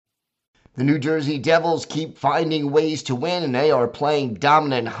The New Jersey Devils keep finding ways to win, and they are playing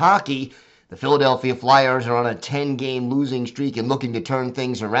dominant hockey. The Philadelphia Flyers are on a 10-game losing streak and looking to turn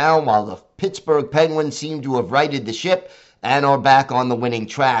things around, while the Pittsburgh Penguins seem to have righted the ship and are back on the winning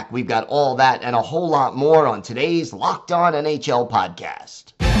track. We've got all that and a whole lot more on today's Locked On NHL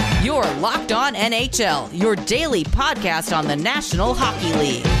podcast. You're Locked On NHL, your daily podcast on the National Hockey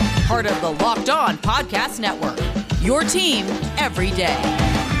League. Part of the Locked On Podcast Network, your team every day.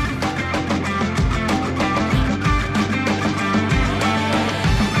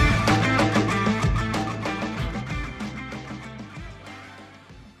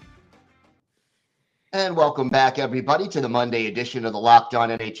 And welcome back, everybody, to the Monday edition of the Locked On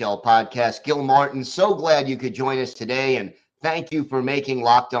NHL podcast. Gil Martin, so glad you could join us today, and thank you for making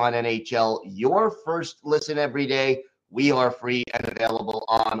Locked On NHL your first listen every day. We are free and available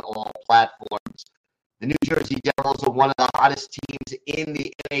on all platforms. The New Jersey Devils are one of the hottest teams in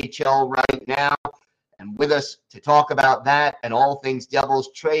the NHL right now. And with us to talk about that and all things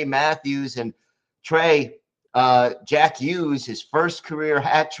Devils, Trey Matthews. And Trey, Jack Hughes, his first career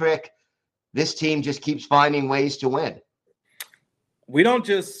hat trick. This team just keeps finding ways to win. We don't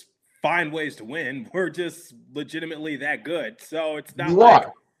just find ways to win. We're just legitimately that good. So it's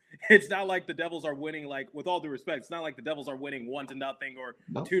not it's not like the Devils are winning, like, with all due respect, it's not like the Devils are winning 1-0 or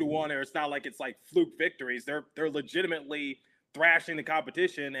 2-1, or it's not like it's like fluke victories. They're legitimately thrashing the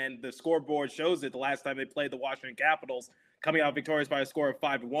competition, and the scoreboard shows it the last time they played the Washington Capitals, coming out victorious by a score of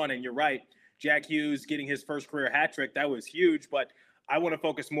 5-1. And you're right, Jack Hughes getting his first career hat trick, that was huge, but I want to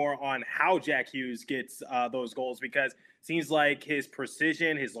focus more on how Jack Hughes gets those goals, because it seems like his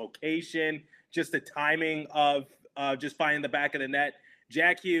precision, his location, just the timing of just finding the back of the net.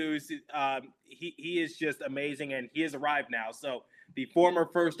 Jack Hughes, he is just amazing, and he has arrived now. So the former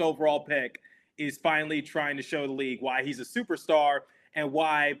first overall pick is finally trying to show the league why he's a superstar, and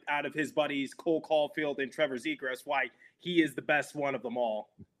why, out of his buddies Cole Caulfield and Trevor Zegras, why he is the best one of them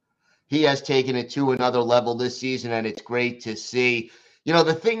all. He has taken it to another level this season, and it's great to see. You know,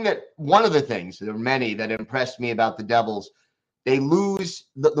 one of the things, there are many that impressed me about the Devils, they lose,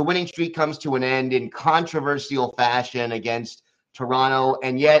 the winning streak comes to an end in controversial fashion against Toronto,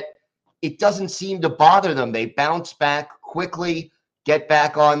 and yet it doesn't seem to bother them. They bounce back quickly, get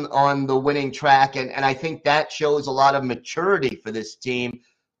back on the winning track, and I think that shows a lot of maturity for this team.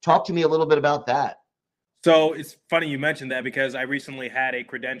 Talk to me a little bit about that. So it's funny you mentioned that, because I recently had a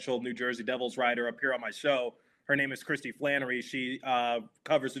credentialed New Jersey Devils writer appear on my show. Her name is Christy Flannery. She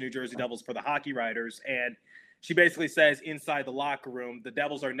covers the New Jersey Devils for the Hockey Writers. And she basically says, inside the locker room, the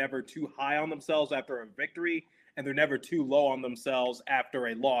Devils are never too high on themselves after a victory, and they're never too low on themselves after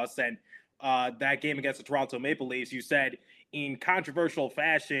a loss. And that game against the Toronto Maple Leafs, you said, in controversial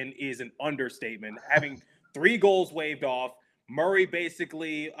fashion, is an understatement. Having 3 goals waved off, Murray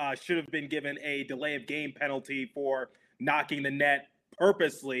basically should have been given a delay of game penalty for knocking the net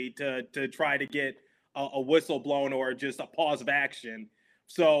purposely to try to get a whistle blown or just a pause of action.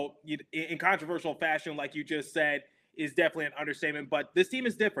 So in controversial fashion, like you just said, is definitely an understatement. But this team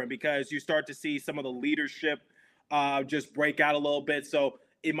is different, because you start to see some of the leadership just break out a little bit. So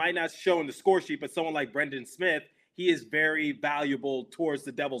it might not show in the score sheet, but someone like Brendan Smith, he is very valuable towards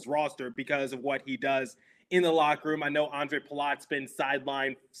the Devils roster because of what he does in the locker room. I know Andre Palat's been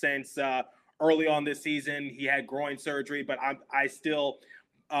sidelined since early on this season. He had groin surgery, but I still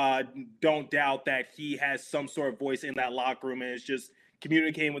don't doubt that he has some sort of voice in that locker room, and is just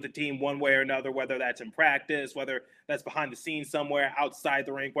communicating with the team one way or another, whether that's in practice, whether that's behind the scenes somewhere, outside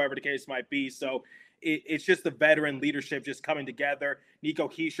the rink, wherever the case might be. So it's just the veteran leadership just coming together. Nico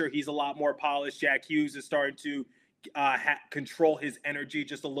Hischier, he's a lot more polished. Jack Hughes is starting to control his energy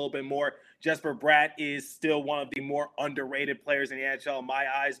just a little bit more. Jesper Bratt is still one of the more underrated players in the NHL in my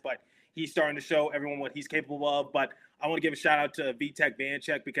eyes, but he's starting to show everyone what he's capable of. But I want to give a shout out to Vitek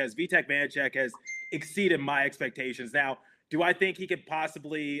Vanecek, because Vitek Vanecek has exceeded my expectations. Now, do I think he could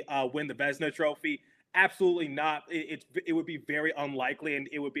possibly win the Vezina Trophy? Absolutely not. It would be very unlikely, and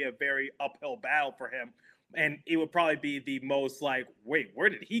it would be a very uphill battle for him. And it would probably be the most like, wait, where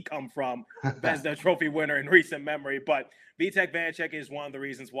did he come from? Vezina Trophy winner in recent memory. But Vitek Vanecek is one of the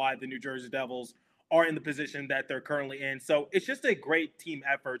reasons why the New Jersey Devils are in the position that they're currently in. So it's just a great team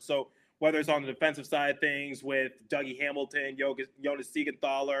effort. So whether it's on the defensive side of things with Dougie Hamilton, Jonas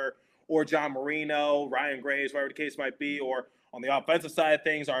Siegenthaler, or John Marino, Ryan Graves, whatever the case might be, or on the offensive side of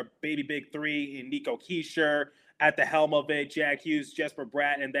things, our baby big 3 in Nico Hischier, at the helm of it, Jack Hughes, Jesper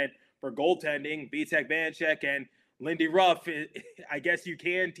Bratt, and then for goaltending, Vitek Vanecek and Lindy Ruff. I guess you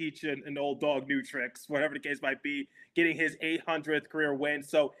can teach an old dog new tricks, whatever the case might be, getting his 800th career win.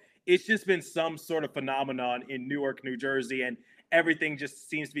 So it's just been some sort of phenomenon in Newark, New Jersey. And everything just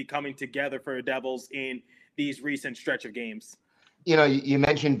seems to be coming together for the Devils in these recent stretch of games. You know, you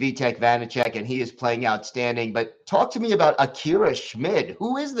mentioned Vitek Vanacek, and he is playing outstanding. But talk to me about Akira Schmid.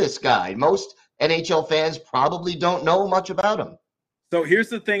 Who is this guy? Most NHL fans probably don't know much about him. So here's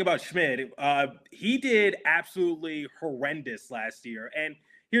the thing about Schmid. He did absolutely horrendous last year. And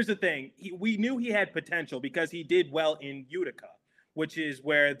here's the thing. We knew he had potential because he did well in Utica, which is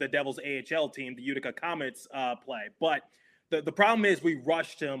where the Devils AHL team, the Utica Comets, play. But the problem is we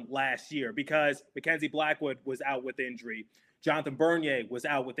rushed him last year because Mackenzie Blackwood was out with injury. Jonathan Bernier was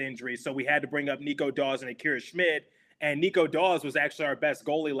out with injury. So we had to bring up Nico Daws and Akira Schmid. And Nico Daws was actually our best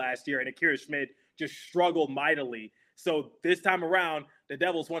goalie last year. And Akira Schmid just struggled mightily. So this time around, the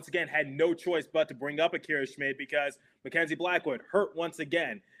Devils once again had no choice but to bring up Akira Schmid because Mackenzie Blackwood hurt once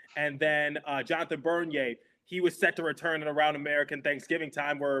again. And then Jonathan Bernier, he was set to return at around American Thanksgiving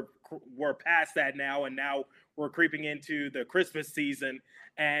time. We're past that now, and now we're creeping into the Christmas season.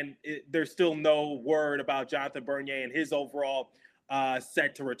 And there's still no word about Jonathan Bernier and his overall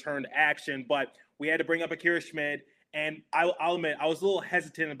set to return to action. But we had to bring up Akira Schmid. And I'll admit, I was a little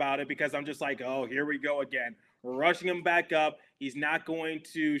hesitant about it because I'm just like, oh, here we go again. We're rushing him back up. He's not going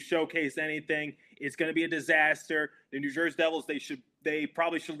to showcase anything. It's going to be a disaster. The New Jersey Devils, they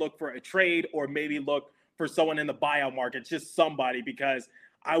probably should look for a trade or maybe look for someone in the buyout market, just somebody, because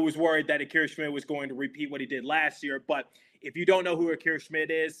I was worried that Akira Schmid was going to repeat what he did last year. But if you don't know who Akira Schmid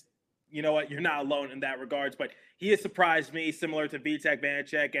is, you know what? You're not alone in that regards. But he has surprised me, similar to Vitek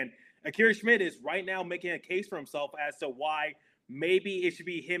Vanacek. And Akira Schmid is right now making a case for himself as to why maybe it should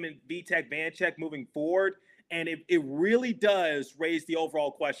be him and Vitek Vanacek moving forward. And it really does raise the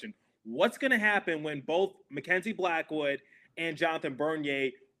overall question. What's going to happen when both Mackenzie Blackwood and Jonathan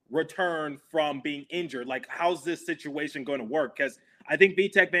Bernier return from being injured? Like, how's this situation going to work? Because I think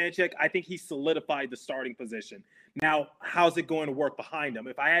Vitek Vanacek, I think he solidified the starting position. Now, how's it going to work behind him?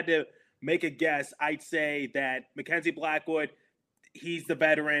 If I had to make a guess, I'd say that Mackenzie Blackwood, he's the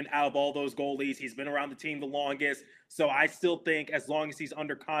veteran out of all those goalies. He's been around the team the longest. So I still think as long as he's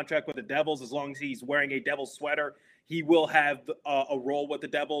under contract with the Devils, as long as he's wearing a Devils sweater, he will have a role with the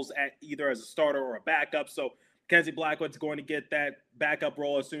Devils at either as a starter or a backup. So Mackenzie Blackwood's going to get that backup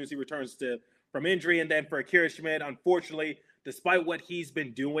role as soon as he returns from injury. And then for Akira Schmid, unfortunately, despite what he's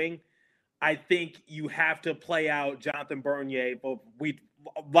been doing, I think you have to play out Jonathan Bernier. But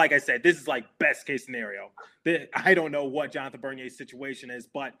like I said, this is like best case scenario. I don't know what Jonathan Bernier's situation is,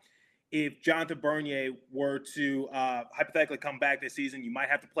 but if Jonathan Bernier were to hypothetically come back this season, you might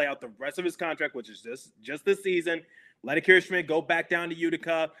have to play out the rest of his contract, which is just this season. Let Akira Schmid go back down to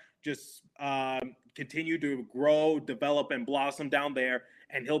Utica, just continue to grow, develop, and blossom down there,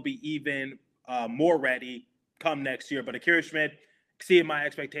 and he'll be even more ready come next year. But Akira Schmid exceeded my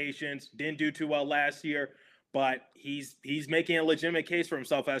expectations, didn't do too well last year, but he's making a legitimate case for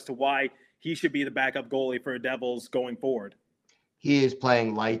himself as to why he should be the backup goalie for the Devils going forward. He is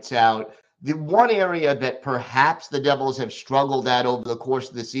playing lights out. The one area that perhaps the Devils have struggled at over the course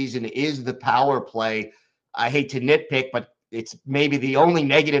of the season is the power play. I hate to nitpick, but it's maybe the only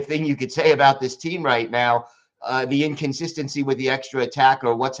negative thing you could say about this team right now, the inconsistency with the extra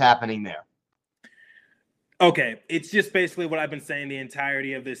attacker. What's happening there? Okay, it's just basically what I've been saying the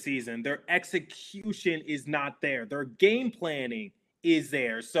entirety of this season. Their execution is not there. Their game planning is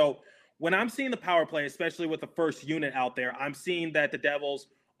there. So when I'm seeing the power play, especially with the first unit out there, I'm seeing that the Devils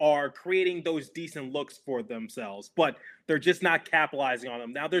are creating those decent looks for themselves, but they're just not capitalizing on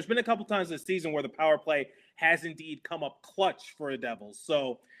them. Now, there's been a couple times this season where the power play has indeed come up clutch for the Devils.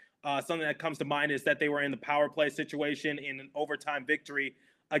 So something that comes to mind is that they were in the power play situation in an overtime victory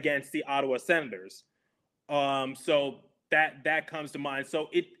against the Ottawa Senators. So that comes to mind. So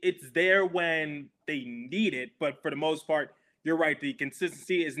it's there when they need it, but for the most part, you're right. The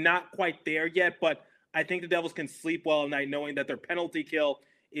consistency is not quite there yet, but I think the Devils can sleep well at night knowing that their penalty kill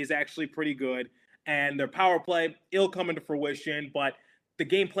is actually pretty good and their power play, it'll come into fruition, but the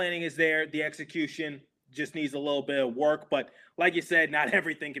game planning is there. The execution just needs a little bit of work, but like you said, not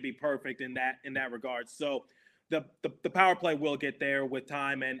everything can be perfect in that regard. So the power play will get there with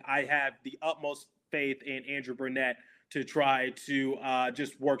time, and I have the utmost faith in Andrew Brunette to try to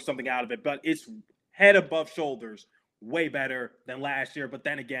just work something out of it. But it's head above shoulders, way better than last year. But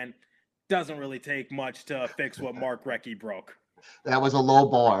then again, doesn't really take much to fix what Mark Recchi broke. That was a low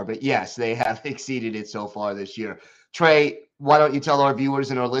bar, but yes, they have exceeded it so far this year. Trey, why don't you tell our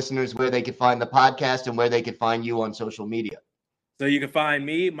viewers and our listeners where they can find the podcast and where they can find you on social media? So you can find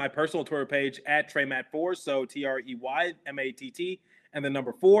me, my personal Twitter page at TreyMatt4, so TreyMatt, and the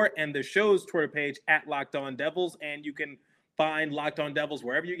number 4, and the show's Twitter page at Locked On Devils. And you can find Locked On Devils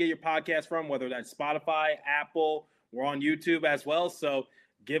wherever you get your podcast from, whether that's Spotify, Apple, We're on YouTube as well. So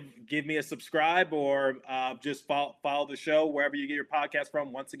give me a subscribe or just follow the show wherever you get your podcast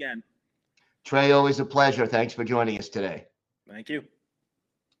from. Once again, Trey, always a pleasure. Thanks for joining us today. Thank you.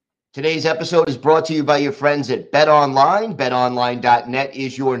 Today's episode is brought to you by your friends at BetOnline. BetOnline.net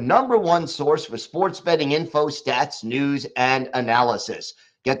is your number one source for sports betting info, stats, news, and analysis.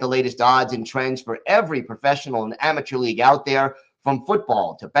 Get the latest odds and trends for every professional and amateur league out there, from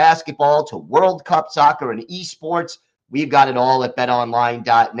football to basketball to World Cup soccer and esports. We've got it all at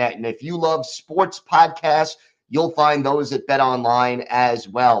BetOnline.net. And if you love sports podcasts, you'll find those at BetOnline as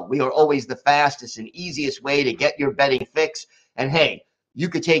well. We are always the fastest and easiest way to get your betting fix. And hey, you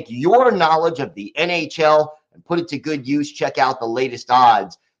could take your knowledge of the NHL and put it to good use. Check out the latest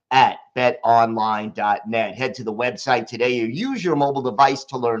odds at betonline.net. Head to the website today or use your mobile device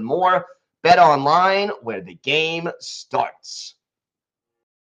to learn more. BetOnline, where the game starts.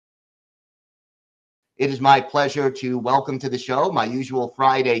 It is my pleasure to welcome to the show my usual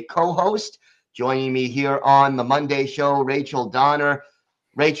Friday co-host. Joining me here on the Monday show, Rachel Donner.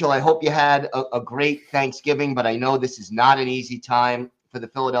 Rachel, I hope you had a great Thanksgiving, but I know this is not an easy time for the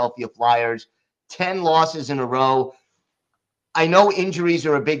Philadelphia Flyers. 10 losses in a row. I know injuries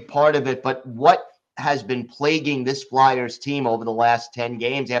are a big part of it, but what has been plaguing this Flyers team over the last 10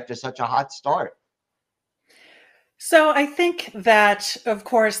 games after such a hot start? So I think that, of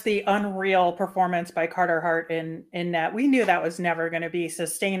course, the unreal performance by Carter Hart in net, we knew that was never going to be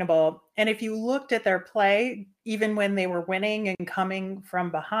sustainable. And if you looked at their play, even when they were winning and coming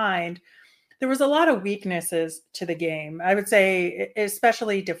from behind, there was a lot of weaknesses to the game. I would say,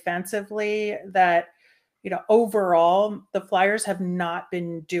 especially defensively, that, overall, the Flyers have not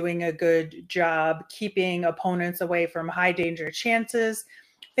been doing a good job keeping opponents away from high danger chances.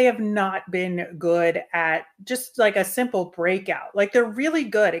 They have not been good at just like a simple breakout. Like, they're really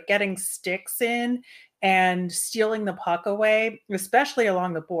good at getting sticks in and stealing the puck away, especially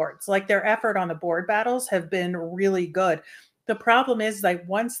along the boards. Like, their effort on the board battles have been really good. The problem is, like,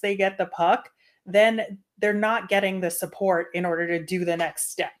 once they get the puck, then they're not getting the support in order to do the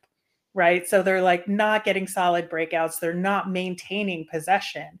next step, right? So they're like not getting solid breakouts. They're not maintaining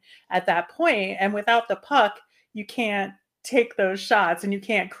possession at that point. And without the puck, you can't take those shots and you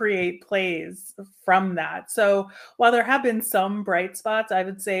can't create plays from that. So while there have been some bright spots, I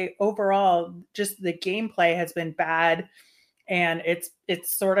would say overall, just the gameplay has been bad. And it's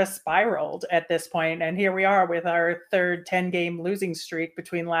sort of spiraled at this point. And here we are with our third 10-game losing streak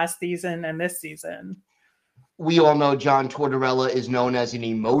between last season and this season. We all know John Tortorella is known as an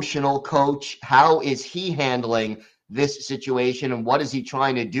emotional coach. How is he handling this situation, and what is he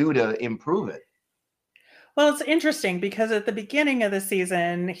trying to do to improve it? Well, it's interesting because at the beginning of the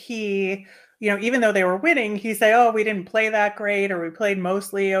season, he, even though they were winning, he'd say, oh, we didn't play that great, or we played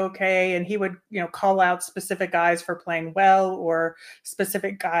mostly okay. And he would, call out specific guys for playing well, or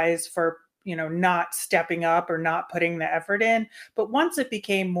specific guys for, not stepping up or not putting the effort in. But once it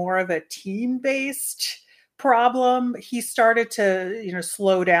became more of a team-based problem, he started to,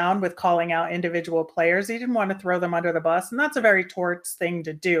 slow down with calling out individual players. He didn't want to throw them under the bus. And that's a very Torts thing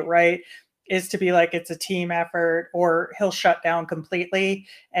to do, right? Is to be like, it's a team effort, or he'll shut down completely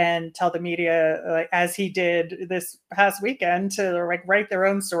and tell the media, like, as he did this past weekend, to like write their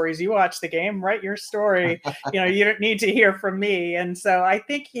own stories. You watch the game, write your story. You don't need to hear from me. And so I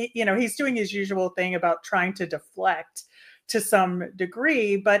think he's doing his usual thing about trying to deflect to some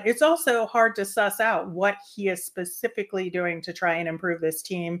degree, but it's also hard to suss out what he is specifically doing to try and improve this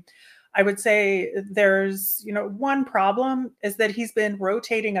team. I would say there's, one problem is that he's been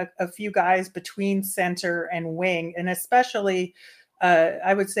rotating a few guys between center and wing, and especially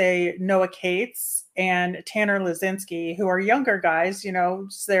I would say Noah Cates and Tanner Laczynski, who are younger guys,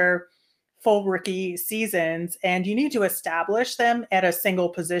 it's their full rookie seasons, and you need to establish them at a single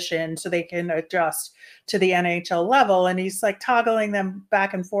position so they can adjust to the NHL level. And he's like toggling them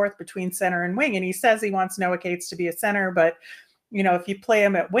back and forth between center and wing. And he says he wants Noah Cates to be a center, but if you play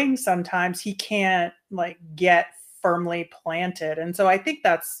him at wing, sometimes he can't like get firmly planted. And so I think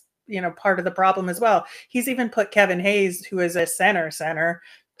that's, part of the problem as well. He's even put Kevin Hayes, who is a center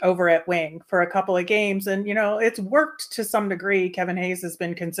over at wing for a couple of games. And, it's worked to some degree. Kevin Hayes has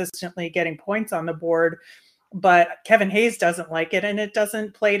been consistently getting points on the board, but Kevin Hayes doesn't like it, and it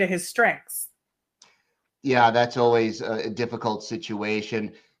doesn't play to his strengths. Yeah, that's always a difficult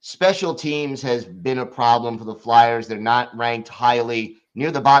situation. Special teams has been a problem for the Flyers. They're not ranked highly,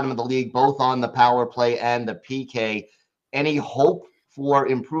 near the bottom of the league, both on the power play and the PK. Any hope for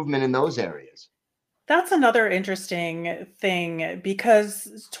improvement in those areas? That's another interesting thing,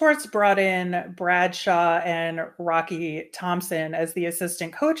 because Torts brought in Bradshaw and Rocky Thompson as the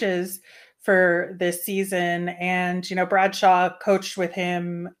assistant coaches for this season. And, Bradshaw coached with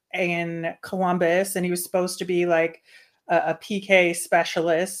him in Columbus, and he was supposed to be like a PK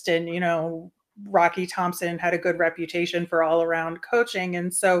specialist. And, Rocky Thompson had a good reputation for all around coaching.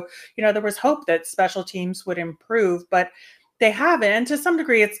 And so, there was hope that special teams would improve, but they haven't. And to some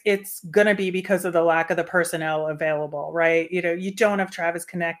degree, it's going to be because of the lack of the personnel available, right? You don't have Travis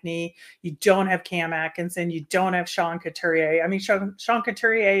Konechny, you don't have Cam Atkinson, you don't have Sean Couturier. I mean, Sean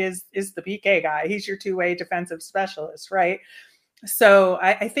Couturier is the PK guy. He's your two-way defensive specialist, right? So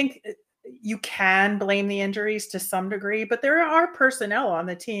I think you can blame the injuries to some degree, but there are personnel on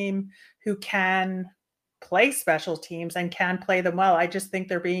the team who can play special teams and can play them well. I just think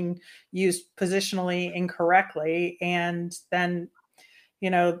they're being used positionally incorrectly. And then,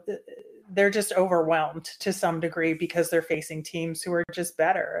 they're just overwhelmed to some degree because they're facing teams who are just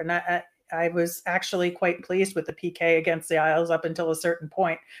better. And I was actually quite pleased with the PK against the Isles up until a certain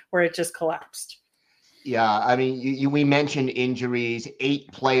point where it just collapsed. Yeah, I mean, we mentioned injuries,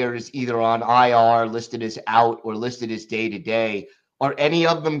 8 players either on IR, listed as out, or listed as day-to-day. Are any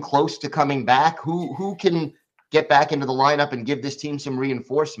of them close to coming back? Who can get back into the lineup and give this team some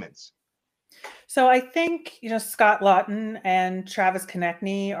reinforcements? So I think, Scott Laughton and Travis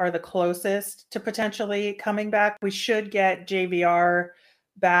Konechny are the closest to potentially coming back. We should get JVR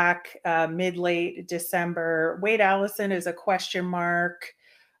back mid-late December. Wade Allison is a question mark.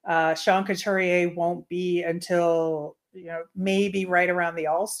 Sean Couturier won't be until, maybe right around the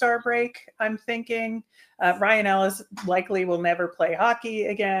All-Star break, I'm thinking. Ryan Ellis likely will never play hockey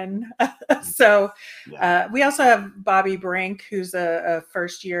again. So we also have Bobby Brink, who's a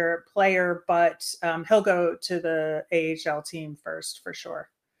first-year player, but he'll go to the AHL team first for sure.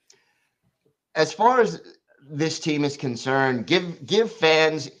 As far as this team is concerned, give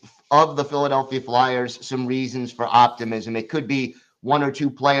fans of the Philadelphia Flyers some reasons for optimism. It could be 1 or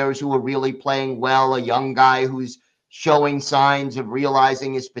 2 players who are really playing well, a young guy who's showing signs of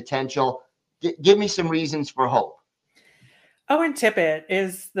realizing his potential. Give me some reasons for hope. Owen Tippett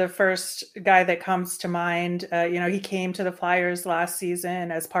is the first guy that comes to mind. He came to the Flyers last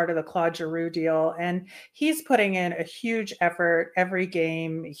season as part of the Claude Giroux deal, and he's putting in a huge effort every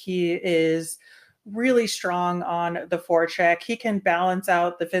game. He is really strong on the forecheck. He can balance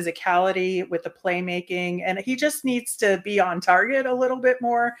out the physicality with the playmaking, and he just needs to be on target a little bit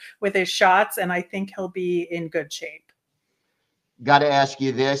more with his shots, and I think he'll be in good shape. Got to ask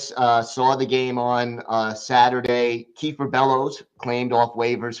you this. Saw the game on Saturday. Kiefer Bellows claimed off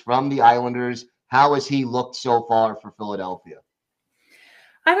waivers from the Islanders. How has he looked so far for Philadelphia?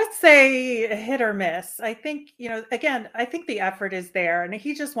 I would say hit or miss. I think, I think the effort is there and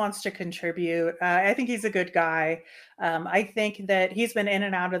he just wants to contribute. I think he's a good guy. I think that he's been in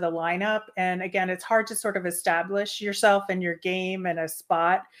and out of the lineup. And again, it's hard to sort of establish yourself and your game and a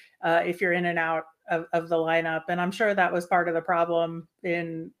spot if you're in and out of the lineup. And I'm sure that was part of the problem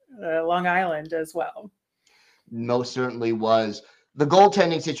in Long Island as well. Most certainly was. The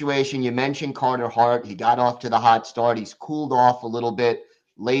goaltending situation, you mentioned Carter Hart. He got off to the hot start. He's cooled off a little bit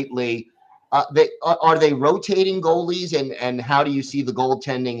lately. Are they rotating goalies, and how do you see the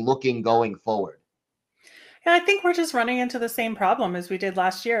goaltending looking going forward? Yeah, I think we're just running into the same problem as we did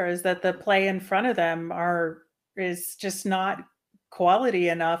last year, is that the play in front of them is just not quality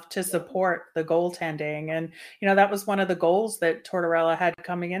enough to support the goaltending. And, that was one of the goals that Tortorella had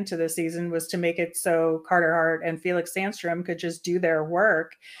coming into the season, was to make it so Carter Hart and Felix Sandstrom could just do their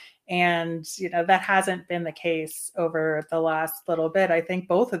work. And, that hasn't been the case over the last little bit. I think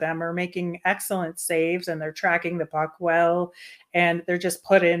both of them are making excellent saves and they're tracking the puck well. And they're just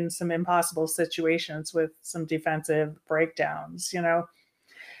put in some impossible situations with some defensive breakdowns.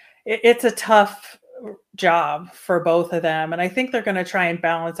 It's a tough job for both of them. And I think they're going to try and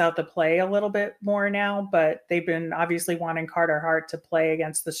balance out the play a little bit more now, but they've been obviously wanting Carter Hart to play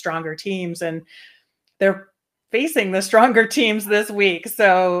against the stronger teams, and they're facing the stronger teams this week.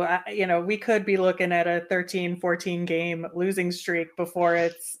 So, we could be looking at a 13-14 game losing streak before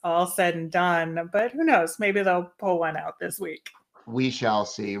it's all said and done, but who knows? Maybe they'll pull one out this week. We shall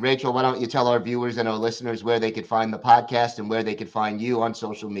see. Rachel, why don't you tell our viewers and our listeners where they could find the podcast and where they could find you on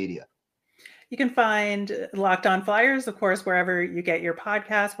social media? You can find Locked On Flyers, of course, wherever you get your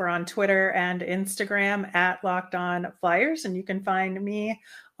podcasts. We're on Twitter and Instagram at Locked On Flyers, and you can find me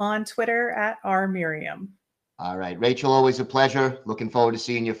on Twitter at rmiriam. All right. Rachel, always a pleasure. Looking forward to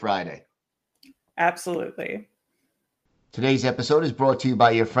seeing you Friday. Absolutely. Today's episode is brought to you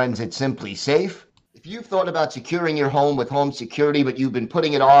by your friends at Simply Safe. If you've thought about securing your home with home security, but you've been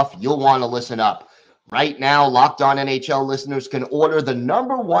putting it off, you'll want to listen up. Right now, Locked On NHL listeners can order the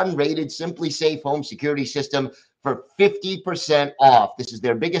 #1 rated Simply Safe home security system for 50% off. This is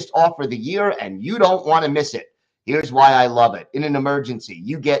their biggest offer of the year, and you don't want to miss it. Here's why I love it. In an emergency,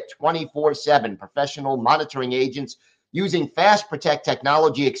 you get 24/7 professional monitoring agents using Fast Protect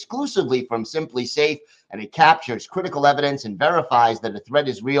technology exclusively from SimpliSafe, and it captures critical evidence and verifies that a threat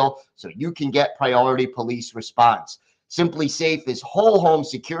is real so you can get priority police response. SimpliSafe is whole home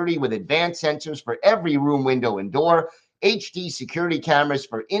security with advanced sensors for every room, window, and door, HD security cameras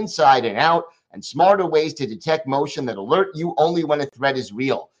for inside and out, and smarter ways to detect motion that alert you only when a threat is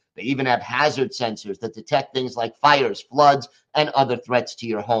real. They even have hazard sensors that detect things like fires, floods, and other threats to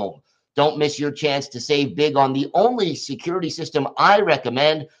your home. Don't miss your chance to save big on the only security system I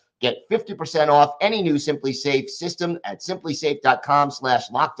recommend. Get 50% off any new SimpliSafe system at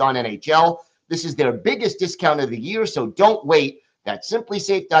simplisafe.com/lockedonnhl. This is their biggest discount of the year, so don't wait. That's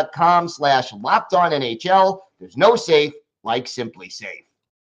simplisafe.com/lockedonnhl. There's no safe like SimpliSafe.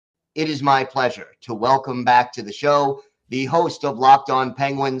 It is my pleasure to welcome back to the show the host of Locked On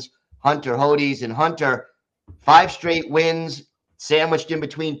Penguins, Hunter Hodes. And Hunter, 5 straight wins sandwiched in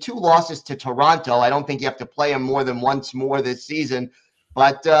between 2 losses to Toronto. I don't think you have to play them more than once more this season.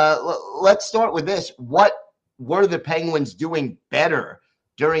 But let's start with this. What were the Penguins doing better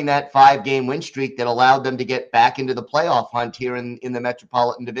during that 5-game win streak that allowed them to get back into the playoff hunt here in the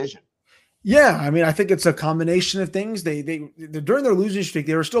Metropolitan Division? Yeah, I mean, I think it's a combination of things. They during their losing streak,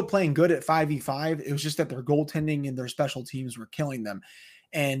 they were still playing good at 5v5. It was just that their goaltending and their special teams were killing them.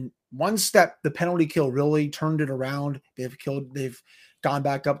 And once that the penalty kill really turned it around, they've gone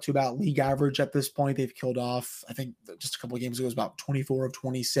back up to about league average at this point. They've killed off, I think just a couple of games ago, it was about 24 of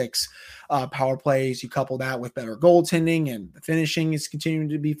 26 power plays. You couple that with better goaltending and the finishing is continuing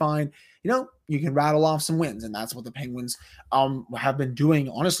to be fine. You can rattle off some wins, and that's what the Penguins have been doing,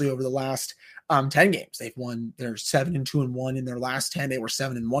 honestly, over the last 10 games. They've won. They're 7-2-1 in their last 10. They were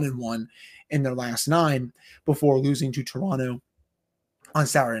 7-1-1 in their last 9 before losing to Toronto on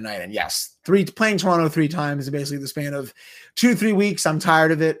Saturday night. And yes, playing Toronto 3 times in basically the span of 2-3 weeks. I'm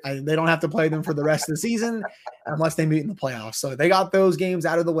tired of it. They don't have to play them for the rest of the season unless they meet in the playoffs. So they got those games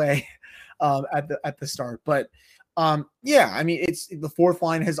out of the way at the start. But yeah, I mean, it's the fourth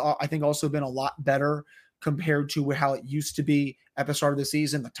line has, I think, also been a lot better compared to how it used to be at the start of the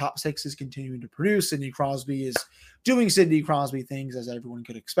season. The top 6 is continuing to produce. Sidney Crosby is doing Sidney Crosby things as everyone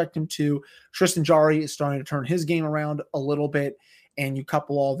could expect him to. Tristan Jarry is starting to turn his game around a little bit. And you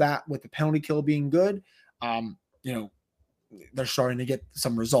couple all that with the penalty kill being good, they're starting to get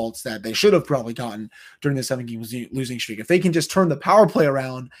some results that they should have probably gotten during the 7-game losing streak. If they can just turn the power play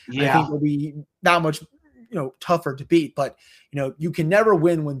around, I think it'll be that much tougher to beat. But you can never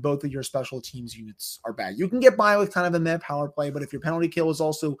win when both of your special teams units are bad. You can get by with kind of a meh power play, but if your penalty kill is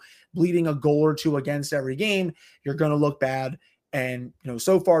also bleeding a goal or 2 against every game, you're going to look bad. And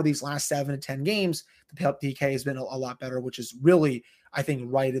so far these last 7 to 10 games, the PK has been a lot better, which is really, I think,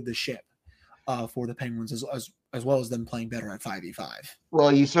 righted the ship for the Penguins as well as them playing better at 5v5.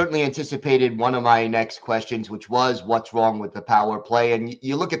 Well, you certainly anticipated one of my next questions, which was what's wrong with the power play. And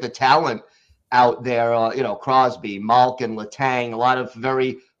you look at the talent out there, Crosby, Malkin, Letang, a lot of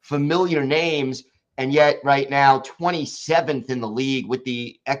very familiar names. And yet right now, 27th in the league with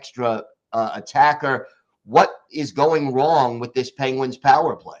the extra attacker. What is going wrong with this Penguins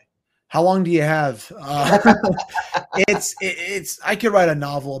power play? How long do you have? It's I could write a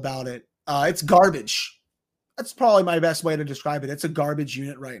novel about it. It's garbage. That's probably my best way to describe it. It's a garbage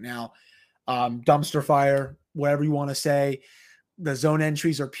unit right now. Dumpster fire, whatever you want to say. The zone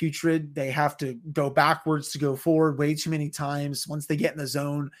entries are putrid. They have to go backwards to go forward way too many times. Once they get in the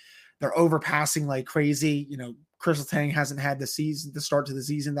zone, they're overpassing like crazy. Chris Letang hasn't had the start to the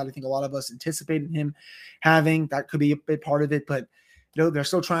season that I think a lot of us anticipated him having. That could be a big part of it, but they're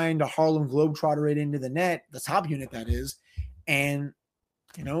still trying to Harlem Globetrotter it into the net, the top unit that is, and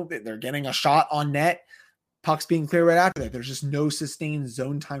they're getting a shot on net, pucks being clear right after that. There's just no sustained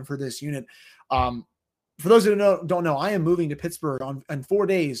zone time for this unit. For those who don't know, I am moving to Pittsburgh in 4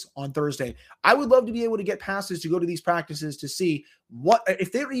 days on Thursday. I would love to be able to get passes to go to these practices to see what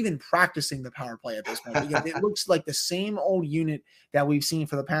if they're even practicing the power play at this point. Because it looks like the same old unit that we've seen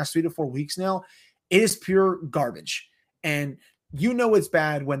for the past 3 to 4 weeks now. It is pure garbage. And it's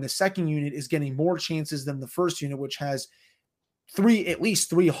bad when the second unit is getting more chances than the first unit, which has at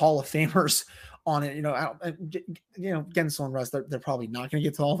least three Hall of Famers on it. Gensel and Russ, they're probably not going to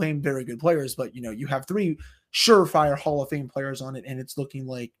get to Hall of Fame. Very good players, but you have 3 surefire Hall of Fame players on it, and it's looking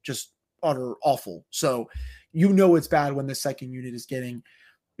like just utter awful. So it's bad when the second unit is getting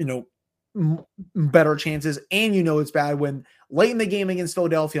better chances. And it's bad when late in the game against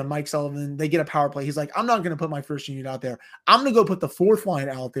Philadelphia, Mike Sullivan, they get a power play. He's like, I'm not going to put my first unit out there. I'm going to go put the fourth line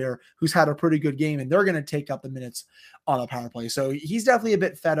out there who's had a pretty good game, and they're going to take up the minutes on the power play. So he's definitely a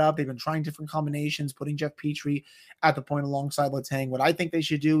bit fed up. They've been trying different combinations, putting Jeff Petrie at the point alongside Letang. What I think they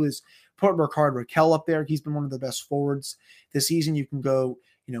should do is put Rickard Rakell up there. He's been one of the best forwards this season. You can go,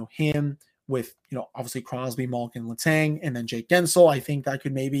 him with, obviously Crosby, Malkin, Letang, and then Jake Gensel. I think that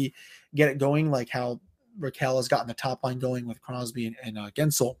could maybe get it going, like how Rakell has gotten the top line going with Crosby and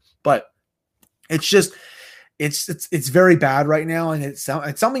Gensel. But it's just, it's very bad right now, and it's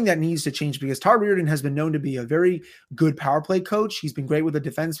something that needs to change, because Todd Reirden has been known to be a very good power play coach. He's been great with the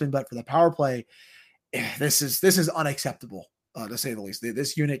defenseman, but for the power play, this is unacceptable, to say the least.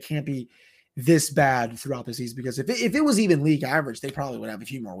 This unit can't be this bad throughout the season, because if it was even league average, they probably would have a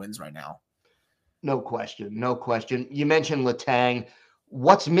few more wins right now. No question. You mentioned Letang.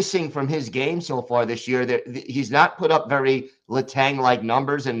 What's missing from his game so far this year? He's not put up very Letang-like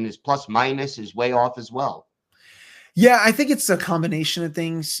numbers, and his plus minus is way off as well. Yeah, I think it's a combination of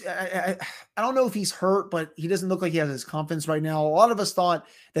things. I don't know if he's hurt, but he doesn't look like he has his confidence right now. A lot of us thought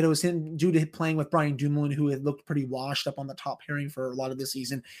that it was him due to playing with Brian Dumoulin, who had looked pretty washed up on the top pairing for a lot of the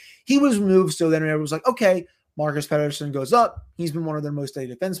season. He was removed, so then everyone was like, okay, Marcus Pettersson goes up. He's been one of their most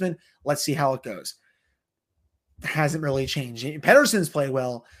studied defensemen. Let's see how it goes. It hasn't really changed. Pettersson's played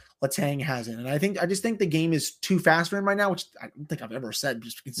well. Letang hasn't. And I just think the game is too fast for him right now, which I don't think I've ever said,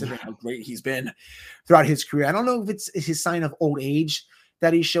 just considering how great he's been throughout his career. I don't know if it's his sign of old age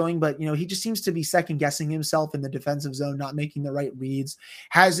that he's showing, but he just seems to be second guessing himself in the defensive zone, not making the right reads.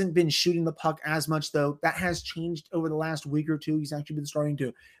 Hasn't been shooting the puck as much, though. That has changed over the last week or two. He's actually been starting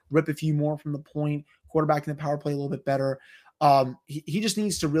to rip a few more from the point, quarterbacking the power play a little bit better. He just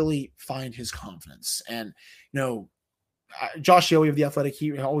needs to really find his confidence. And, Josh Yohe of The Athletic,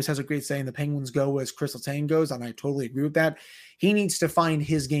 he always has a great saying, the Penguins go as Chris Letang goes, and I totally agree with that. He needs to find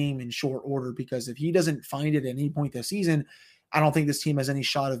his game in short order, because if he doesn't find it at any point this season, I don't think this team has any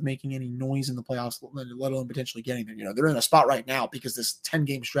shot of making any noise in the playoffs, let alone potentially getting there. They're in a spot right now because this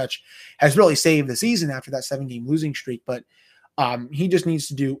 10-game stretch has really saved the season after that 7-game losing streak, but he just needs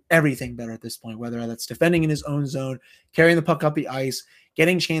to do everything better at this point, whether that's defending in his own zone, carrying the puck up the ice,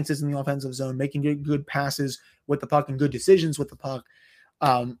 getting chances in the offensive zone, making good passes with the puck and good decisions with the puck.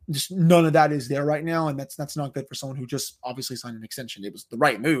 Just none of that is there right now, and that's not good for someone who just obviously signed an extension. It was the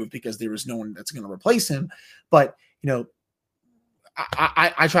right move because there was no one that's going to replace him. But,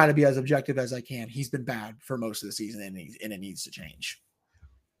 I try to be as objective as I can. He's been bad for most of the season, and it needs to change.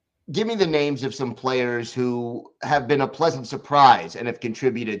 Give me the names of some players who have been a pleasant surprise and have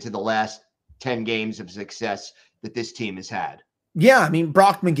contributed to the last 10 games of success that this team has had. Yeah, I mean,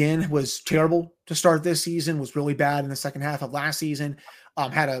 Brock McGinn was terrible to start this season, was really bad in the second half of last season.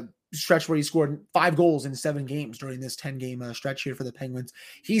 Had a stretch where he scored 5 goals in 7 games during this 10-game stretch here for the Penguins.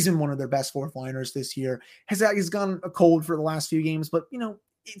 He's in one of their best fourth liners this year. He's gone cold for the last few games, but,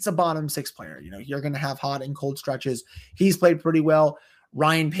 it's a bottom 6 player. You're going to have hot and cold stretches. He's played pretty well.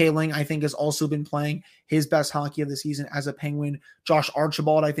 Ryan Poehling, I think, has also been playing his best hockey of the season as a Penguin. Josh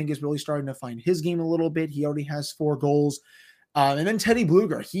Archibald, I think, is really starting to find his game a little bit. He already has 4 goals. And then Teddy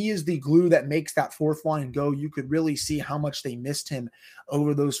Bluger, he is the glue that makes that fourth line go. You could really see how much they missed him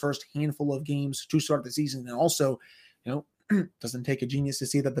over those first handful of games to start the season. And also, doesn't take a genius to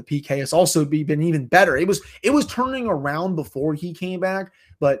see that the PK has also been even better. It was turning around before he came back,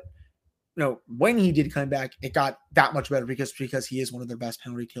 but when he did come back, it got that much better because he is one of their best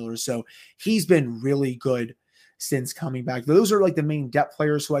penalty killers. So he's been really good since coming back. Those are like the main depth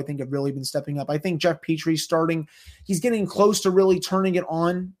players who I think have really been stepping up. I think Jeff Petrie starting, he's getting close to really turning it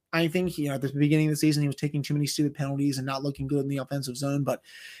on. I think, at the beginning of the season, he was taking too many stupid penalties and not looking good in the offensive zone. But,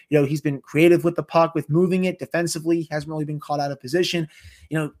 he's been creative with the puck, with moving it defensively. He hasn't really been caught out of position.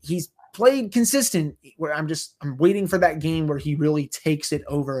 He's played consistent where I'm waiting for that game where he really takes it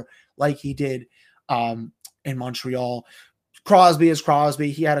over like he did in Montreal. Crosby is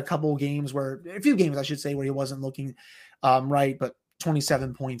Crosby. He had a few games, I should say, where he wasn't looking right, but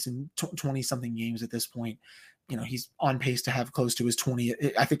 27 points in 20-something games at this point. He's on pace to have close to his 20.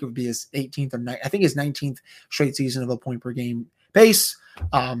 I think it would be his 18th or I think his 19th straight season of a point per game pace.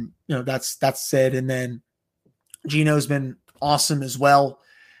 That's said. And then Gino's been awesome as well.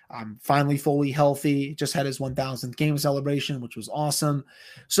 Finally fully healthy, just had his 1,000th game celebration, which was awesome.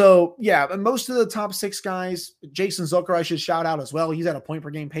 So yeah, most of the top 6 guys, Jason Zucker, I should shout out as well. He's at a point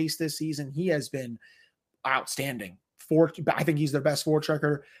per game pace this season. He has been outstanding. I think he's their best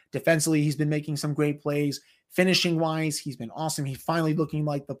forechecker. Defensively, he's been making some great plays. Finishing wise, he's been awesome. He's finally looking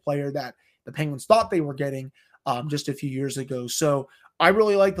like the player that the Penguins thought they were getting just a few years ago. So I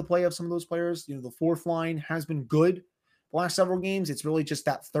really like the play of some of those players. You know, the fourth line has been good the last several games. It's really just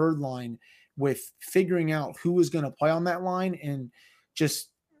that third line with figuring out who is going to play on that line and just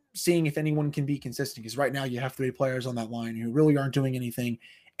seeing if anyone can be consistent. Because right now you have 3 players on that line who really aren't doing anything.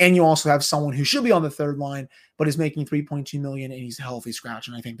 And you also have someone who should be on the third line, but is making $3.2 million and he's a healthy scratch.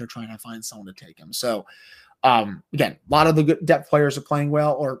 And I think they're trying to find someone to take him. So again, a lot of the good depth players are playing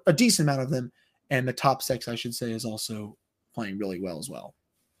well, or a decent amount of them. And the top 6, I should say, is also playing really well as well.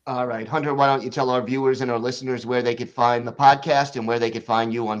 All right, Hunter, why don't you tell our viewers and our listeners where they could find the podcast and where they could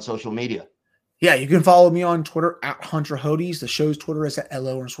find you on social media? Yeah, you can follow me on Twitter at Hunter Hodes. The show's Twitter is at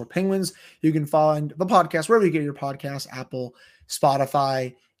LO_Penguins. You can find the podcast wherever you get your podcasts, Apple,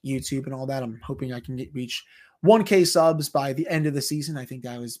 Spotify, YouTube, and all that. I'm hoping I can reach 1K subs by the end of the season. I think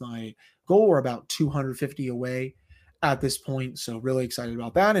that was my goal. We're about 250 away at this point. So really excited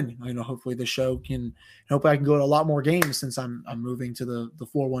about that. And hopefully the show can, I can go to a lot more games since I'm moving to the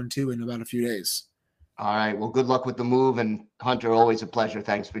 412 in about a few days. All right. Well, good luck with the move. And Hunter, always a pleasure.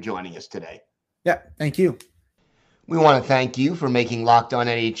 Thanks for joining us today. Yeah. Thank you. We want to thank you for making Locked On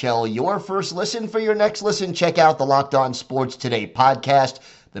NHL your first listen. For your next listen, check out the Locked On Sports Today podcast.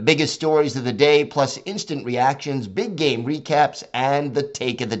 The biggest stories of the day, plus instant reactions, big game recaps, and the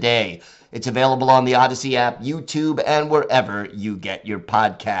take of the day. It's available on the Odyssey app, YouTube, and wherever you get your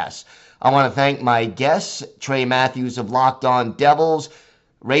podcasts. I want to thank my guests, Trey Matthews of Locked On Devils,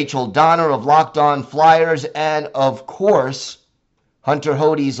 Rachel Donner of Locked On Flyers, and, of course, Hunter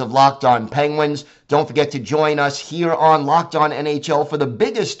Hodes of Locked On Penguins. Don't forget to join us here on Locked On NHL for the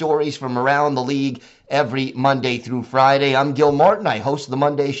biggest stories from around the league every Monday through Friday. I'm Gil Martin. I host the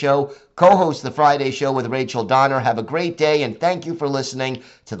Monday show, co-host the Friday show with Rachel Donner. Have a great day, and thank you for listening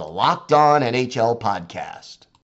to the Locked On NHL podcast.